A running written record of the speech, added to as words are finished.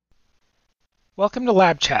Welcome to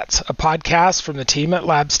Lab Chats, a podcast from the team at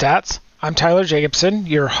LabStats. I'm Tyler Jacobson,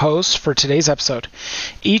 your host for today's episode.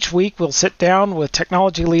 Each week, we'll sit down with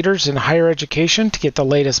technology leaders in higher education to get the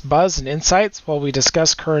latest buzz and insights while we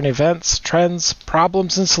discuss current events, trends,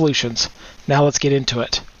 problems, and solutions. Now let's get into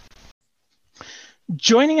it.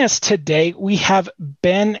 Joining us today, we have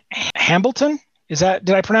Ben Hambleton. Did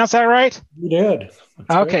I pronounce that right? You did.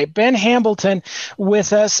 Okay, Ben Hambleton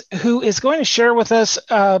with us, who is going to share with us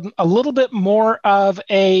a little bit more of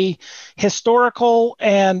a historical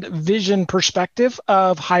and vision perspective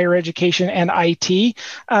of higher education and IT.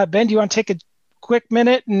 Ben, do you want to take a quick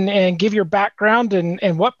minute and give your background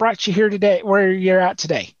and what brought you here today, where you're at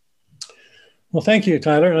today? Well, thank you,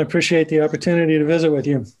 Tyler, and I appreciate the opportunity to visit with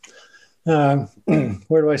you.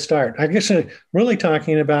 Where do I start? I guess I'm really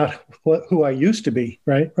talking about who I used to be,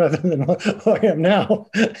 right? Rather than who I am now.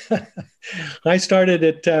 I started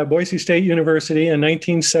at Boise State University in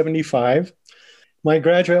 1975. My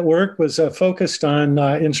graduate work was focused on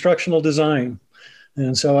instructional design.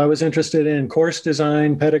 And so I was interested in course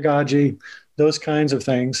design, pedagogy, those kinds of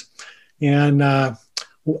things. And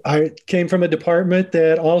I came from a department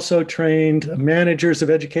that also trained managers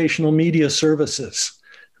of educational media services.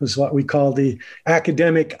 Was what we call the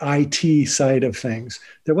academic IT side of things.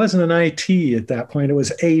 There wasn't an IT at that point. It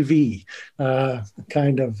was AV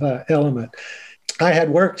kind of element. I had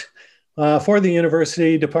worked for the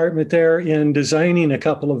university department there in designing a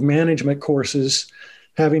couple of management courses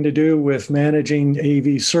having to do with managing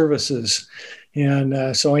AV services.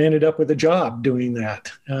 And so I ended up with a job doing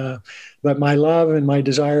that. But my love and my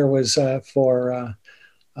desire was for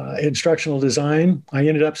instructional design. I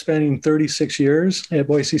ended up spending 36 years at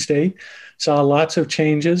Boise State, saw lots of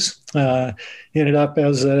changes, ended up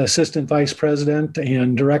as an assistant vice president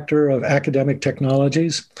and director of academic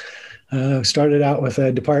technologies. Started out with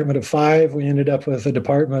a department of 5. We ended up with a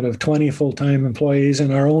department of 20 full-time employees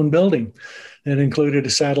in our own building. It included a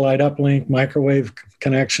satellite uplink, microwave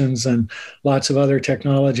connections, and lots of other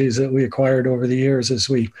technologies that we acquired over the years as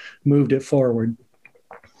we moved it forward.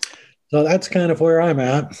 So that's kind of where I'm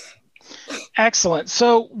at. Excellent.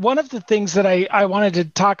 So one of the things that I wanted to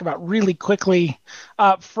talk about really quickly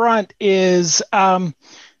up front is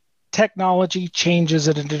technology changes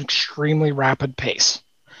at an extremely rapid pace.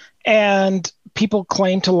 And people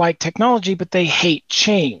claim to like technology, but they hate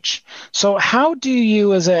change. So how do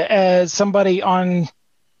you, as somebody on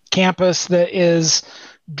campus that is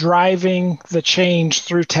driving the change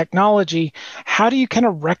through technology, how do you kind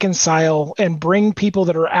of reconcile and bring people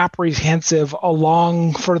that are apprehensive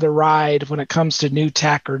along for the ride when it comes to new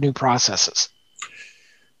tech or new processes?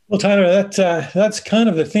 Well, Tyler, that's kind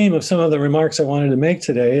of the theme of some of the remarks I wanted to make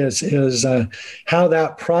today is how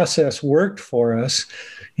that process worked for us.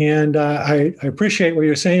 And I appreciate what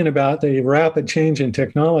you're saying about the rapid change in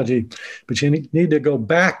technology, but you need to go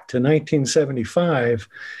back to 1975.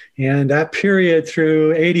 And that period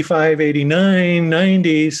through 85, 89,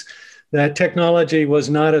 90s, that technology was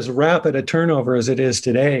not as rapid a turnover as it is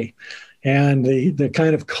today. And the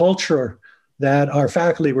kind of culture that our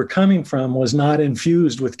faculty were coming from was not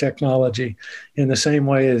infused with technology in the same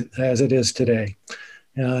way as it is today.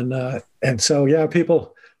 And so, yeah,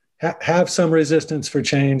 people have some resistance for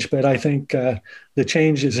change, but I think the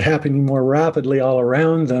change is happening more rapidly all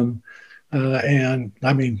around them. And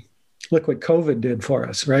I mean, look what COVID did for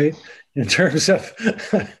us, right? In terms of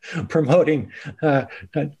promoting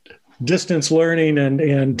distance learning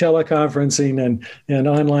and teleconferencing and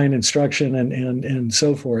online instruction and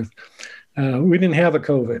so forth. We didn't have a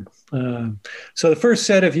COVID. So the first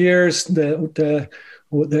set of years that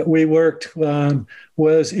we worked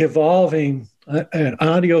was evolving an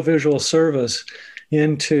audiovisual service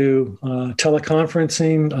into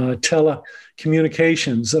teleconferencing,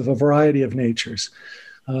 telecommunications of a variety of natures.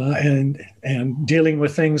 And dealing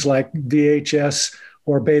with things like VHS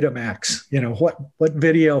or Betamax. You know, what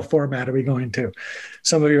video format are we going to?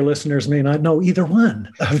 Some of your listeners may not know either one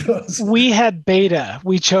of those. We had Beta.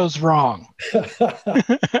 We chose wrong.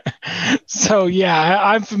 So yeah,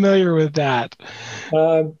 I'm familiar with that.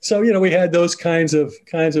 So we had those kinds of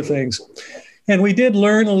things. And we did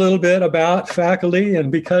learn a little bit about faculty,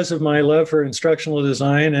 and because of my love for instructional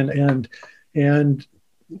design and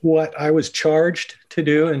what I was charged to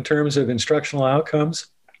do in terms of instructional outcomes,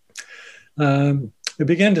 we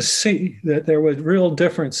began to see that there were real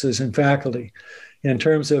differences in faculty in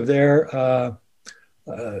terms of their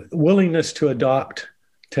willingness to adopt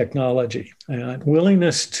technology and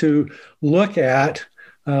willingness to look at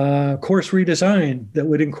course redesign that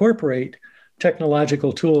would incorporate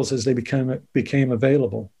technological tools as they became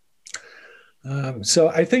available. So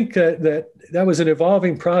I think that was an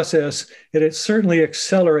evolving process. It certainly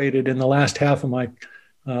accelerated in the last half of my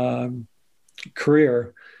um,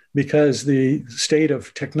 career because the state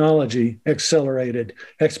of technology accelerated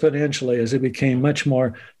exponentially as it became much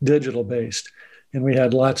more digital based. And we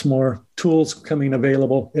had lots more tools coming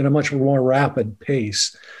available in a much more rapid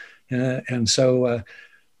pace. And so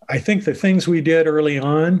I think the things we did early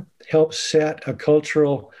on helped set a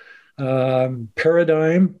cultural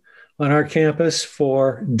paradigm on our campus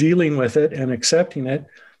for dealing with it and accepting it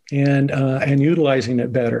and utilizing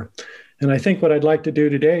it better. And I think what I'd like to do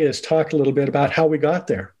today is talk a little bit about how we got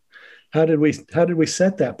there. How did we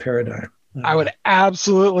set that paradigm? I would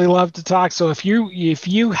absolutely love to talk. So if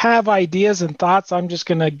you have ideas and thoughts, I'm just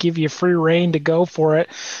going to give you free rein to go for it.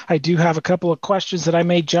 I do have a couple of questions that I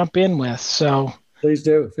may jump in with. So please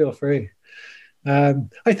do, feel free.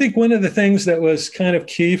 I think one of the things that was kind of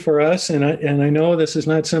key for us, and I know this is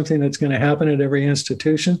not something that's going to happen at every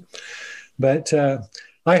institution, but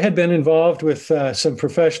I had been involved with some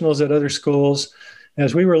professionals at other schools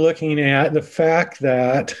as we were looking at the fact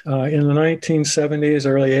that in the 1970s,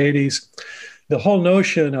 early 80s, the whole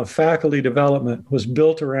notion of faculty development was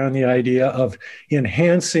built around the idea of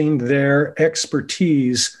enhancing their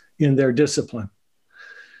expertise in their discipline.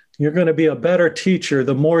 You're going to be a better teacher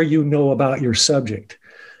the more you know about your subject.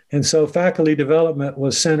 And so faculty development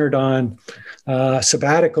was centered on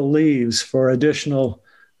sabbatical leaves for additional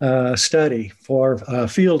study, for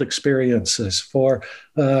field experiences, for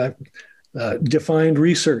defined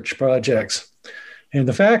research projects. And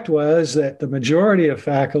the fact was that the majority of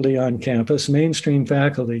faculty on campus, mainstream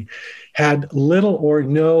faculty, had little or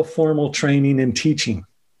no formal training in teaching.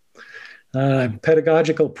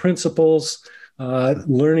 Pedagogical principles,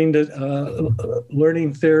 learning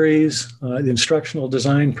theories, instructional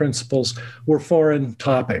design principles were foreign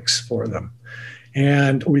topics for them.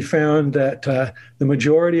 And we found that the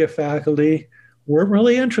majority of faculty weren't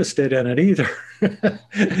really interested in it either.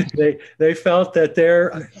 they felt that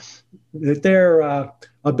their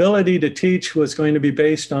ability to teach was going to be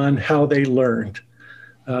based on how they learned.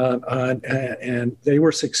 And they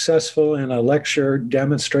were successful in a lecture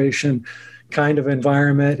demonstration kind of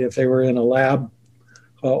environment. If they were in a lab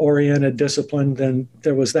oriented discipline, then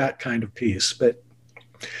there was that kind of piece. But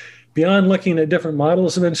beyond looking at different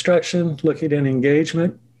models of instruction, looking at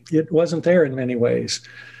engagement, it wasn't there in many ways.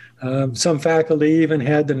 Some faculty even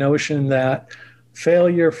had the notion that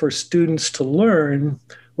failure for students to learn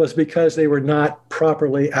was because they were not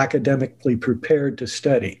properly academically prepared to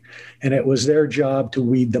study, and it was their job to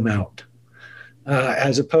weed them out,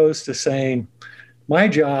 as opposed to saying, my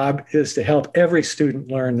job is to help every student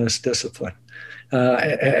learn this discipline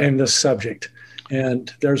and this subject,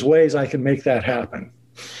 and there's ways I can make that happen.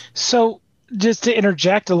 So just to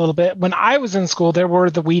interject a little bit, when I was in school, there were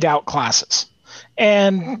the weed out classes.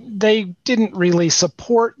 And they didn't really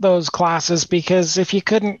support those classes because if you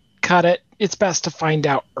couldn't cut it, it's best to find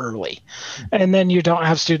out early. And then you don't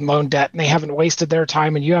have student loan debt and they haven't wasted their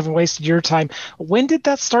time and you haven't wasted your time. When did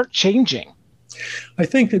that start changing? I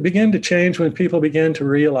think it began to change when people began to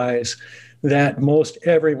realize that most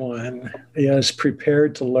everyone is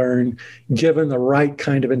prepared to learn given the right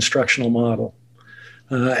kind of instructional model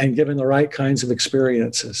and given the right kinds of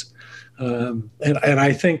experiences. And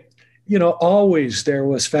I think always there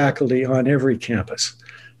was faculty on every campus,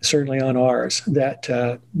 certainly on ours, that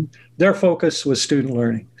their focus was student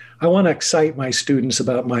learning. I want to excite my students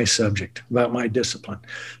about my subject, about my discipline.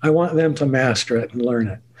 I want them to master it and learn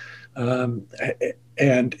it.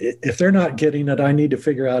 And if they're not getting it, I need to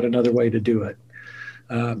figure out another way to do it.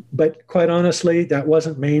 But quite honestly, that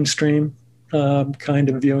wasn't mainstream kind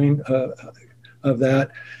of viewing of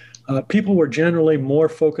that. People were generally more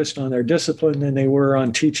focused on their discipline than they were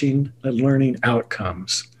on teaching and learning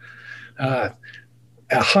outcomes. A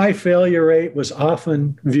high failure rate was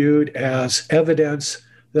often viewed as evidence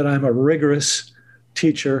that I'm a rigorous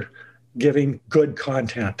teacher giving good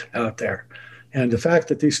content out there. And the fact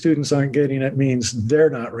that these students aren't getting it means they're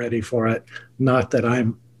not ready for it, not that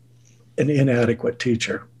I'm an inadequate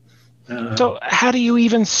teacher. So how do you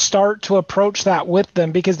even start to approach that with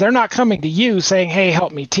them? Because they're not coming to you saying, hey,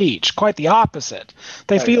 help me teach. Quite the opposite.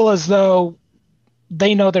 They feel as though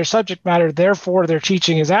they know their subject matter, therefore their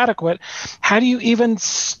teaching is adequate. How do you even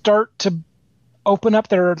start to open up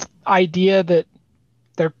their idea that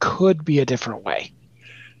there could be a different way?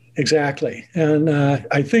 Exactly. And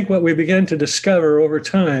I think what we began to discover over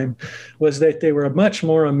time was that they were much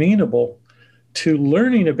more amenable to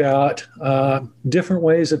learning about different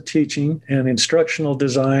ways of teaching and instructional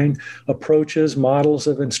design, approaches, models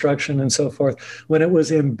of instruction, and so forth, when it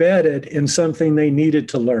was embedded in something they needed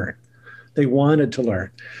to learn. They wanted to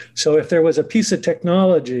learn. So if there was a piece of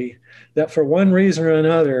technology that for one reason or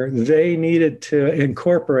another they needed to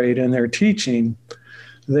incorporate in their teaching,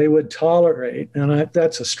 they would tolerate, and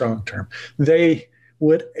that's a strong term, they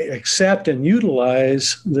would accept and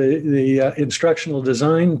utilize the instructional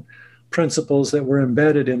design principles that were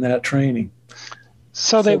embedded in that training.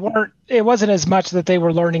 So it wasn't as much that they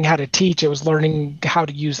were learning how to teach, it was learning how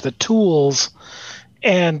to use the tools,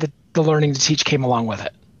 and the learning to teach came along with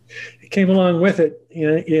it. It came along with it,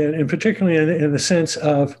 in particularly in the sense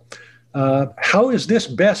of how is this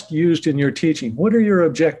best used in your teaching? What are your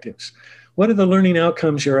objectives? What are the learning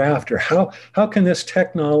outcomes you're after? How can this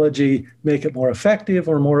technology make it more effective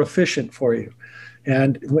or more efficient for you?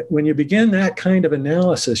 And when you begin that kind of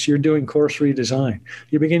analysis, you're doing course redesign.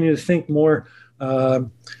 You're beginning to think more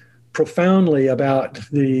profoundly about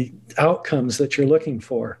the outcomes that you're looking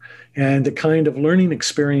for and the kind of learning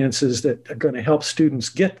experiences that are going to help students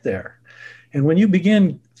get there. And when you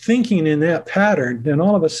begin thinking in that pattern, then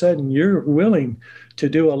all of a sudden you're willing to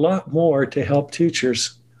do a lot more to help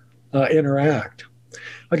teachers interact.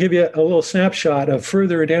 I'll give you a little snapshot of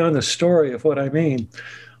further down the story of what I mean.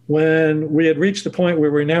 When we had reached the point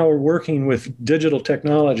where we now were working with digital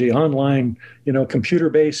technology, online,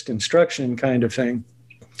 computer-based instruction kind of thing,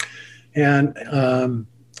 and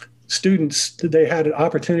students, they had an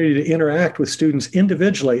opportunity to interact with students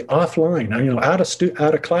individually offline,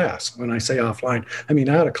 out of class. When I say offline, I mean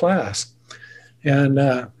out of class.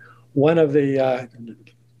 And one of the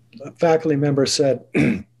faculty members said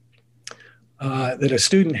that a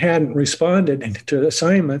student hadn't responded to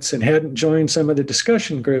assignments and hadn't joined some of the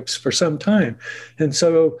discussion groups for some time. And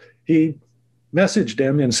so he messaged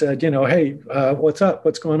him and said, hey, what's up?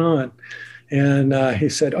 What's going on? And he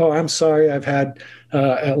said, oh, I'm sorry. I've had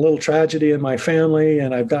a little tragedy in my family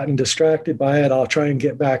and I've gotten distracted by it. I'll try and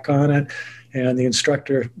get back on it. And the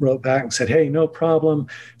instructor wrote back and said, hey, no problem.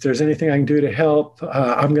 If there's anything I can do to help,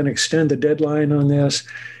 I'm going to extend the deadline on this.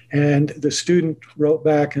 And the student wrote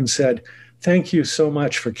back and said, thank you so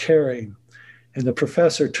much for caring. And the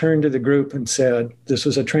professor turned to the group and said, this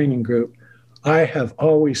was a training group, I have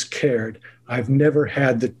always cared. I've never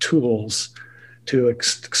had the tools to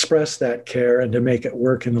express that care and to make it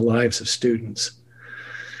work in the lives of students.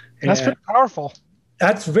 That's pretty powerful.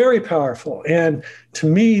 That's very powerful. And to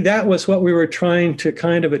me, that was what we were trying to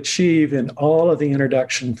kind of achieve in all of the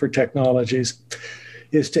introduction for technologies,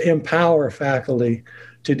 is to empower faculty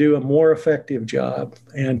to do a more effective job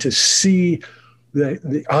and to see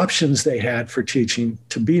the options they had for teaching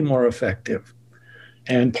to be more effective.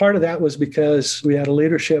 And part of that was because we had a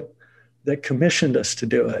leadership that commissioned us to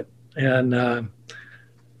do it. And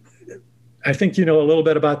I think you know a little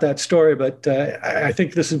bit about that story, but I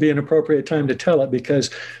think this would be an appropriate time to tell it because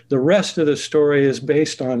the rest of the story is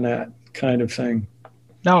based on that kind of thing.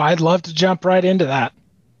 No, I'd love to jump right into that.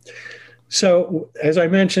 So as I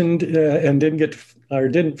mentioned and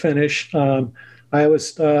didn't finish, I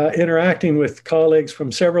was interacting with colleagues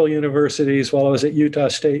from several universities while I was at Utah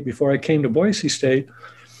State before I came to Boise State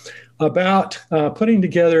about putting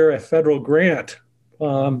together a federal grant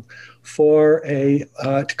for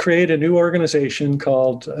to create a new organization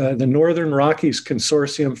called the Northern Rockies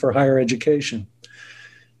Consortium for Higher Education.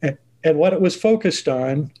 And what it was focused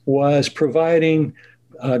on was providing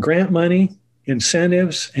grant money,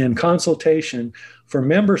 incentives, and consultation for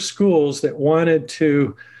member schools that wanted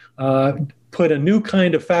to put a new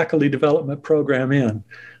kind of faculty development program in,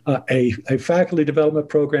 a faculty development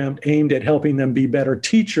program aimed at helping them be better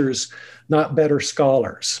teachers, not better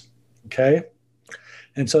scholars, okay?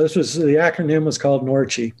 And so the acronym was called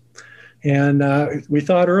NORCHE. And we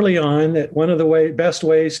thought early on that one of the best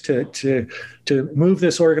ways to move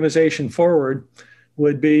this organization forward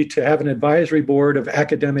would be to have an advisory board of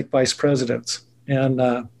academic vice presidents.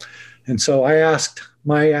 And so I asked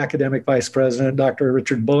my academic vice president, Dr.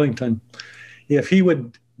 Richard Bullington, if he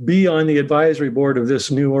would be on the advisory board of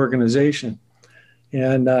this new organization.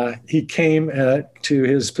 And he came to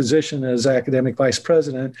his position as academic vice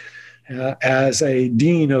president as a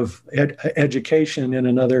dean of education in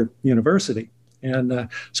another university. And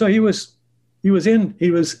so he was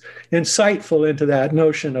insightful into that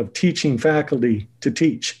notion of teaching faculty to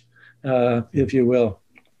teach, if you will.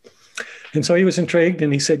 And so he was intrigued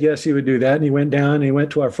and he said, yes, he would do that. And he went down and he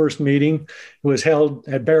went to our first meeting. It was held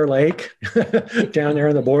at Bear Lake down there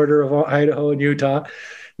on the border of Idaho and Utah.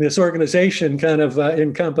 This organization kind of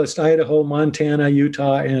encompassed Idaho, Montana,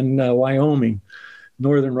 Utah, and Wyoming,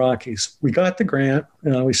 Northern Rockies. We got the grant.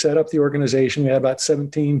 We set up the organization. We had about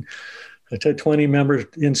 17 to 20 member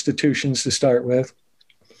institutions to start with.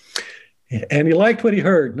 And he liked what he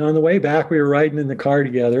heard. And on the way back, we were riding in the car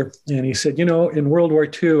together. And he said, in World War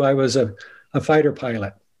II, I was a fighter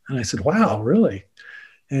pilot. And I said, wow, really?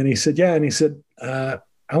 And he said, yeah. And he said, I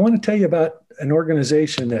want to tell you about an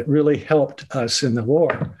organization that really helped us in the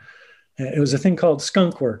war. It was a thing called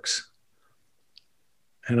Skunk Works.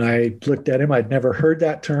 And I looked at him. I'd never heard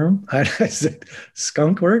that term. I said,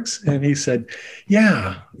 Skunk Works? And he said,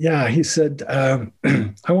 yeah. He said, I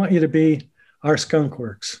want you to be our Skunk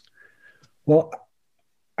Works. Well,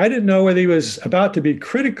 I didn't know whether he was about to be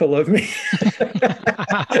critical of me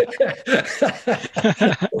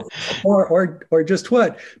or just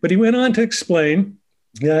what. But he went on to explain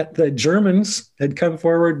that the Germans had come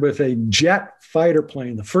forward with a jet fighter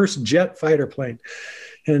plane, the first jet fighter plane.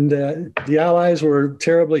 And the Allies were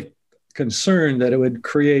terribly concerned that it would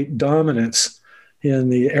create dominance in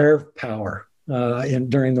the air power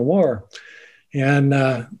during the war.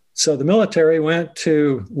 And so the military went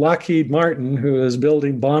to Lockheed Martin, who was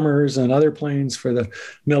building bombers and other planes for the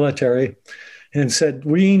military, and said,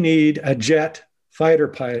 we need a jet fighter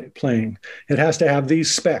plane. It has to have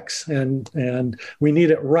these specs, and we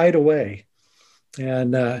need it right away.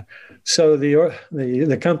 And so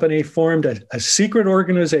the company formed a secret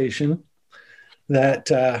organization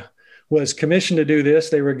that was commissioned to do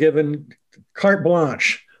this. They were given carte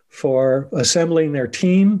blanche for assembling their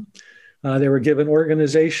team. They were given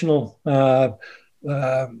organizational,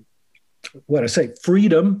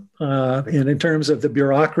 freedom in terms of the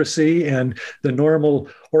bureaucracy and the normal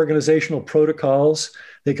organizational protocols.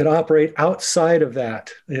 They could operate outside of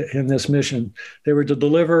that in this mission. They were to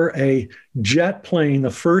deliver a jet plane,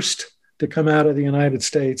 the first to come out of the United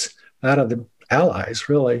States, out of the Allies,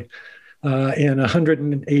 really, in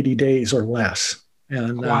 180 days or less.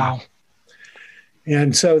 And, wow.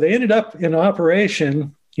 And so they ended up in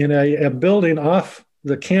operation in a building off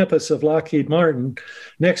the campus of Lockheed Martin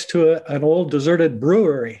next to an old deserted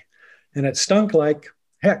brewery. And it stunk like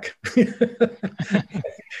heck.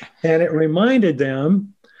 And it reminded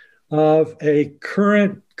them of a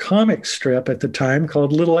current comic strip at the time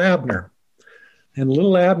called Little Abner. And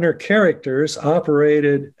Little Abner characters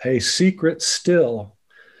operated a secret still.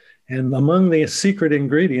 And among the secret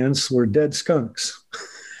ingredients were dead skunks.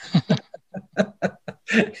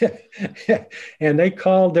 And they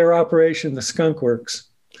called their operation the Skunk Works.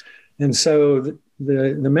 And so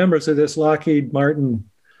the members of this Lockheed Martin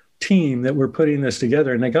team that were putting this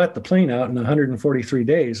together, and they got the plane out in 143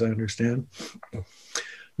 days, I understand,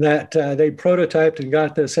 that they prototyped and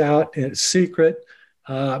got this out. It's secret,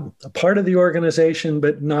 a part of the organization,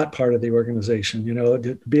 but not part of the organization,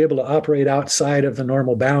 to be able to operate outside of the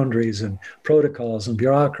normal boundaries and protocols and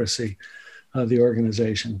bureaucracy of the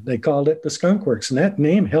organization. They called it the Skunk Works, and that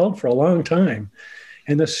name held for a long time.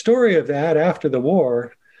 And the story of that after the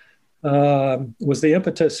war was the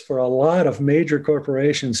impetus for a lot of major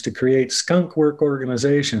corporations to create skunk work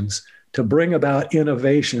organizations to bring about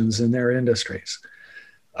innovations in their industries.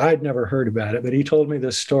 I'd never heard about it, but he told me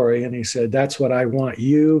this story, and he said, that's what I want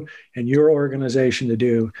you and your organization to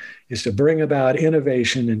do, is to bring about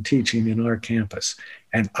innovation and teaching in our campus,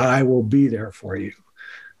 and I will be there for you.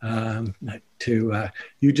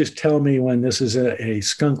 You just tell me when this is a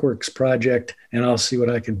Skunk Works project, and I'll see what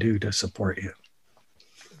I can do to support you.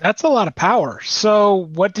 That's a lot of power. So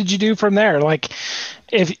what did you do from there? Like,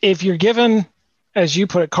 if you're given, as you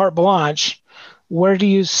put it, carte blanche, where do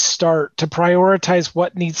you start to prioritize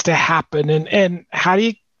what needs to happen? And how do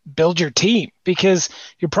you build your team? Because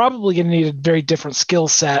you're probably going to need a very different skill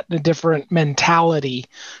set and a different mentality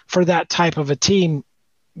for that type of a team.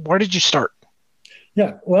 Where did you start?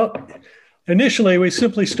 Yeah, well, initially we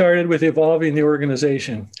simply started with evolving the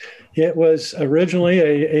organization. It was originally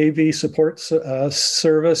a AV support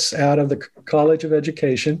service out of the College of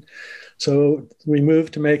Education. So we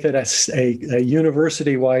moved to make it a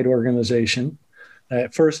university-wide organization,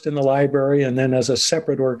 first in the library and then as a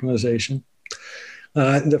separate organization.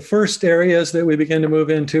 The first areas that we began to move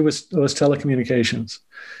into was telecommunications.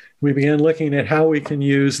 We began looking at how we can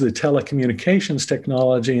use the telecommunications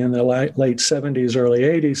technology in the late 70s, early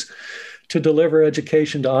 80s to deliver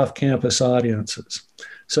education to off-campus audiences.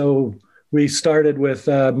 So we started with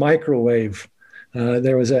microwave.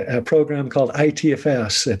 There was a program called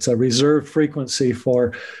ITFS. It's a reserved frequency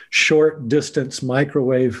for short distance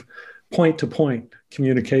microwave point-to-point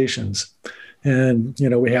communications. And,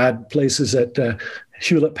 we had places at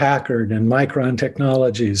Hewlett Packard and Micron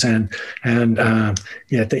Technologies and at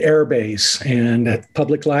the Air Base and at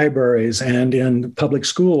public libraries and in public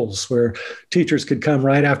schools where teachers could come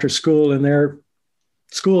right after school in their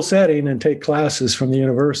school setting and take classes from the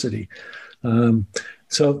university.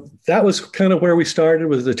 So that was kind of where we started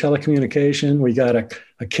with the telecommunication. We got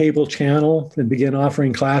a cable channel and began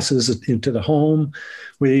offering classes into the home.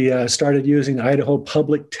 We started using Idaho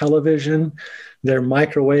Public Television, their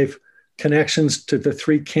microwave connections to the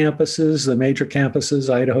three campuses, the major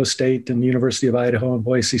campuses, Idaho State and University of Idaho and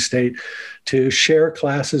Boise State, to share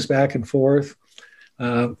classes back and forth.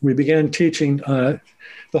 We began teaching. The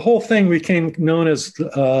whole thing became known as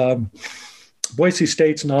Boise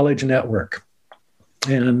State's Knowledge Network.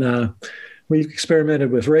 And we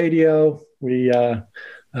experimented with radio. We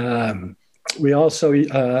also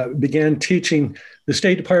began teaching. The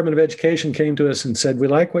State Department of Education came to us and said, "We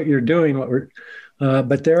like what you're doing,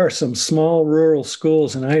 but there are some small rural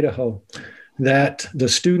schools in Idaho that the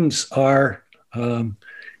students are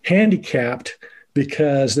handicapped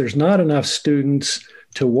because there's not enough students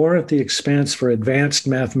to warrant the expense for advanced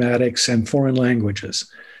mathematics and foreign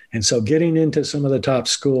languages. And so getting into some of the top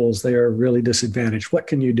schools, they are really disadvantaged. What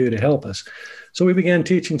can you do to help us?" So we began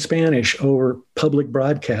teaching Spanish over public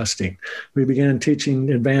broadcasting. We began teaching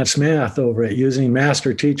advanced math over it, using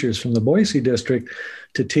master teachers from the Boise district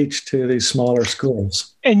to teach to these smaller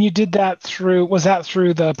schools. And you did that was that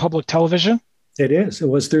through the public television? It is. It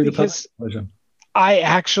was through the public television. I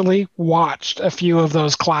actually watched a few of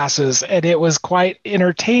those classes, and it was quite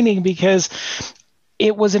entertaining because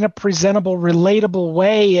it was in a presentable, relatable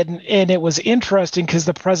way, and it was interesting because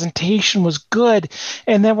the presentation was good.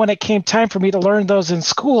 And then when it came time for me to learn those in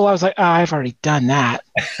school, I was like, I've already done that.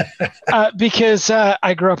 Because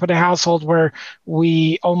I grew up in a household where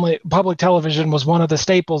public television was one of the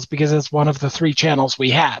staples because it's one of the three channels we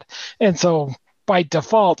had. And so by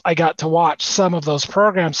default, I got to watch some of those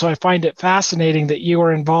programs. So I find it fascinating that you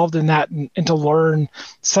were involved in that and to learn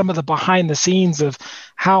some of the behind the scenes of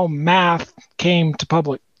how math came to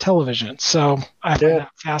public television. So I find that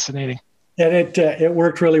fascinating. And it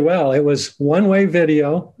worked really well. It was one-way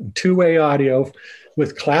video, two-way audio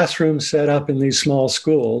with classrooms set up in these small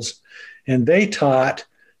schools. And they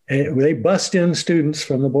bussed in students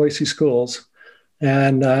from the Boise schools.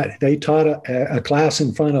 And they taught a class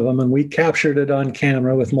in front of them, and we captured it on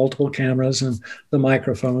camera with multiple cameras and the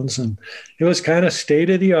microphones. And it was kind of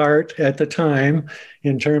state of the art at the time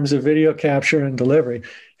in terms of video capture and delivery.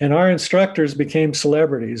 And our instructors became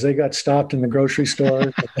celebrities. They got stopped in the grocery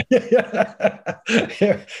store.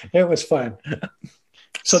 It was fun.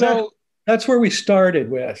 So that's where we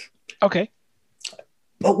started with. Okay.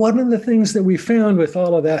 But one of the things that we found with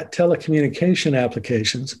all of that telecommunication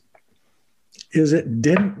applications is it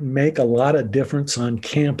didn't make a lot of difference on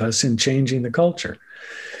campus in changing the culture.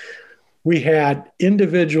 We had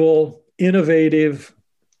individual, innovative,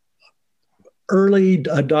 early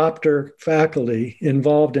adopter faculty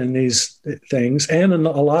involved in these things and in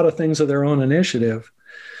a lot of things of their own initiative.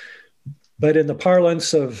 But in the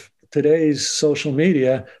parlance of today's social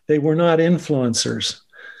media, they were not influencers.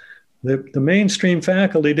 The mainstream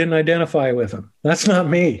faculty didn't identify with them. That's not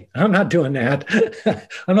me. I'm not doing that.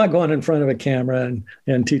 I'm not going in front of a camera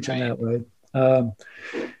and teaching that way.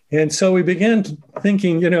 And so we began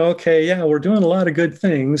thinking, we're doing a lot of good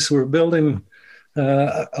things. We're building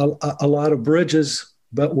a lot of bridges,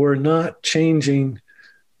 but we're not changing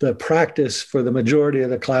the practice for the majority of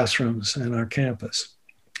the classrooms in our campus.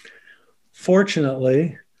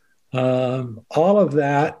 Fortunately, all of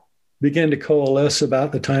that began to coalesce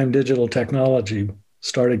about the time digital technology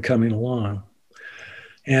started coming along.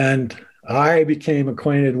 And I became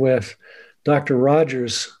acquainted with Dr.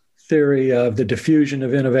 Rogers' theory of the diffusion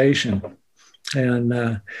of innovation.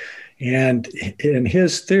 And in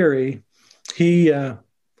his theory, he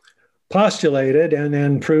postulated and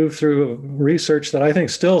then proved through research that I think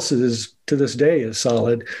still is, to this day is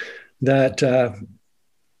solid, that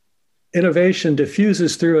innovation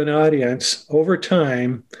diffuses through an audience over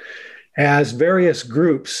time as various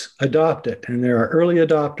groups adopt it. And there are early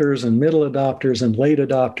adopters and middle adopters and late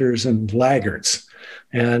adopters and laggards.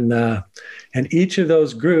 And each of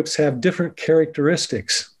those groups have different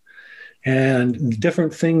characteristics and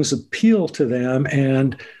different things appeal to them.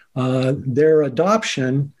 And their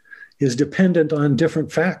adoption is dependent on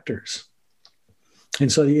different factors.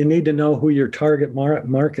 And so you need to know who your target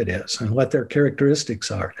market is and what their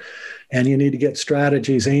characteristics are. And you need to get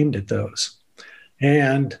strategies aimed at those.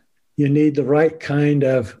 And you need the right kind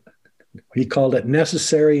of, he called it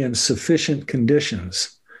necessary and sufficient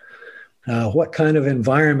conditions. What kind of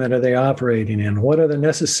environment are they operating in? What are the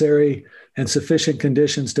necessary and sufficient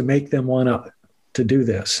conditions to make them want to do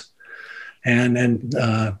this? And then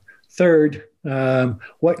third,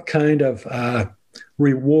 what kind of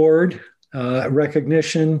reward,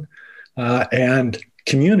 recognition, and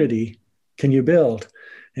community can you build?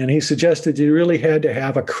 And he suggested you really had to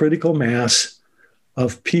have a critical mass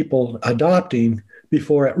of people adopting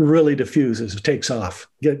before it really diffuses, it takes off,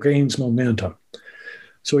 gains momentum.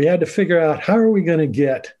 So we had to figure out, how are we going to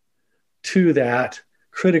get to that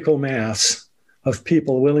critical mass of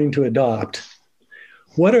people willing to adopt?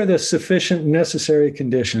 What are the sufficient necessary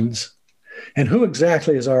conditions? And who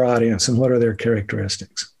exactly is our audience, and what are their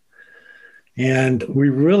characteristics? And we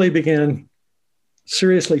really began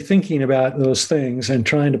seriously thinking about those things and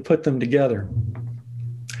trying to put them together.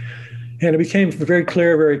 And it became very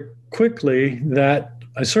clear very quickly that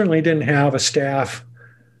I certainly didn't have a staff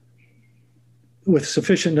with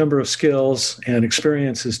sufficient number of skills and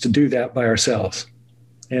experiences to do that by ourselves.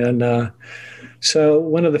 And so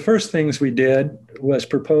one of the first things we did was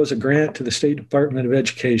propose a grant to the State Department of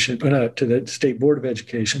Education, to the State Board of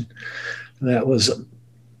Education. That was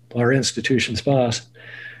our institution's boss.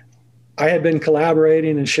 I had been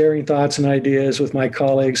collaborating and sharing thoughts and ideas with my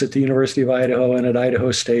colleagues at the University of Idaho and at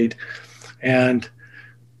Idaho State. And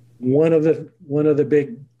one of the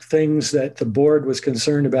big things that the board was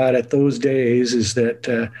concerned about at those days is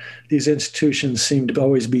that these institutions seemed to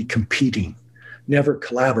always be competing, never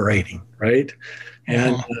collaborating, right?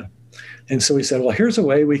 And so we said, well, here's a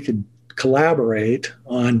way we could collaborate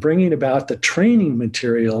on bringing about the training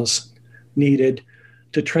materials needed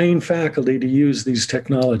to train faculty to use these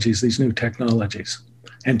technologies, these new technologies,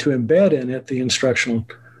 and to embed in it the instructional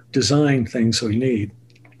design things we need.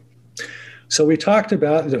 So we talked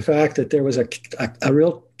about the fact that there was a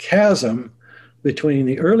real chasm between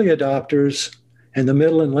the early adopters and the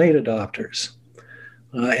middle and late adopters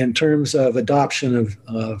in terms of adoption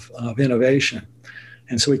of innovation.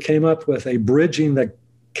 And so we came up with a Bridging the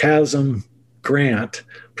Chasm grant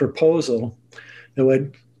proposal that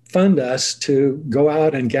would fund us to go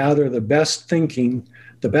out and gather the best thinking,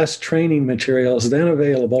 the best training materials then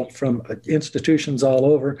available from institutions all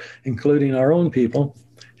over, including our own people,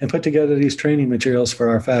 and put together these training materials for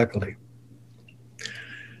our faculty.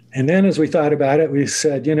 And then as we thought about it, we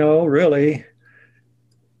said, really,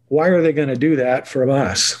 why are they going to do that from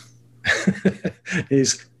us?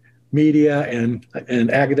 These media and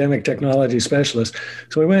academic technology specialists.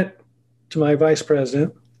 So we went to my vice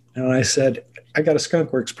president and I said, I got a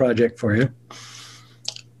skunkworks project for you.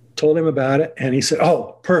 Told him about it. And he said,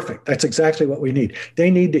 oh, perfect. That's exactly what we need. They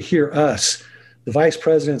need to hear us, the vice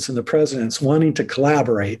presidents and the presidents, wanting to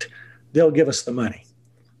collaborate. They'll give us the money.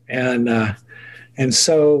 And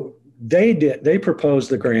so they proposed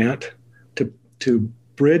the grant to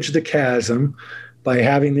bridge the chasm by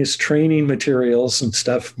having these training materials and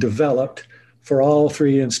stuff developed for all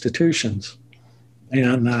three institutions.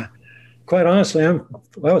 And quite honestly, I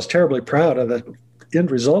was terribly proud of the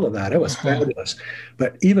end result of that. It was fabulous.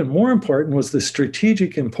 But even more important was the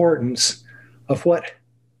strategic importance of what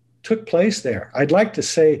took place there. I'd like to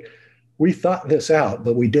say we thought this out,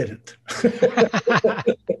 but we didn't.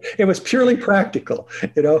 It was purely practical.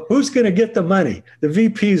 Who's going to get the money? The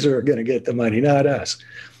VPs are going to get the money, not us.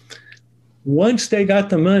 Once they got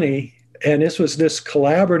the money, and this was this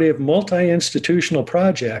collaborative multi-institutional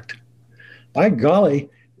project, by golly,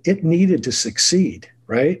 it needed to succeed,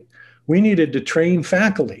 right? We needed to train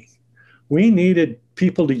faculty. We needed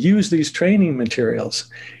people to use these training materials,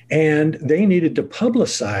 and they needed to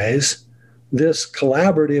publicize this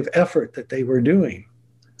collaborative effort that they were doing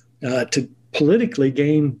to politically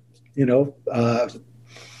gain,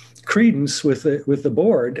 credence with the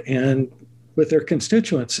board and with their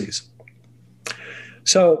constituencies.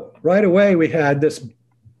 So right away, we had this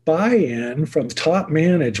buy-in from top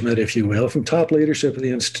management, if you will, from top leadership of the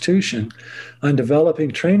institution on developing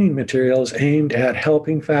training materials aimed at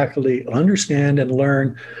helping faculty understand and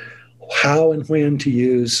learn how and when to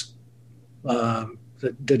use the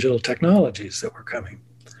digital technologies that were coming.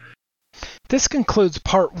 This concludes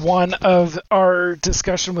part one of our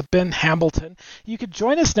discussion with Ben Hambleton. You could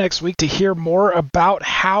join us next week to hear more about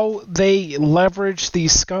how they leverage the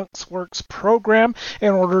skunkworks program in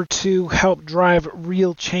order to help drive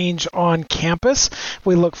real change on campus.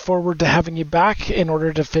 We look forward to having you back in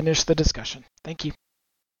order to finish the discussion. Thank you.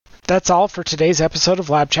 That's all for today's episode of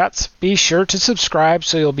Lab Chats. Be sure to subscribe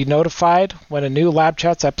so you'll be notified when a new Lab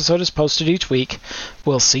Chats episode is posted each week.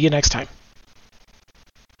 We'll see you next time.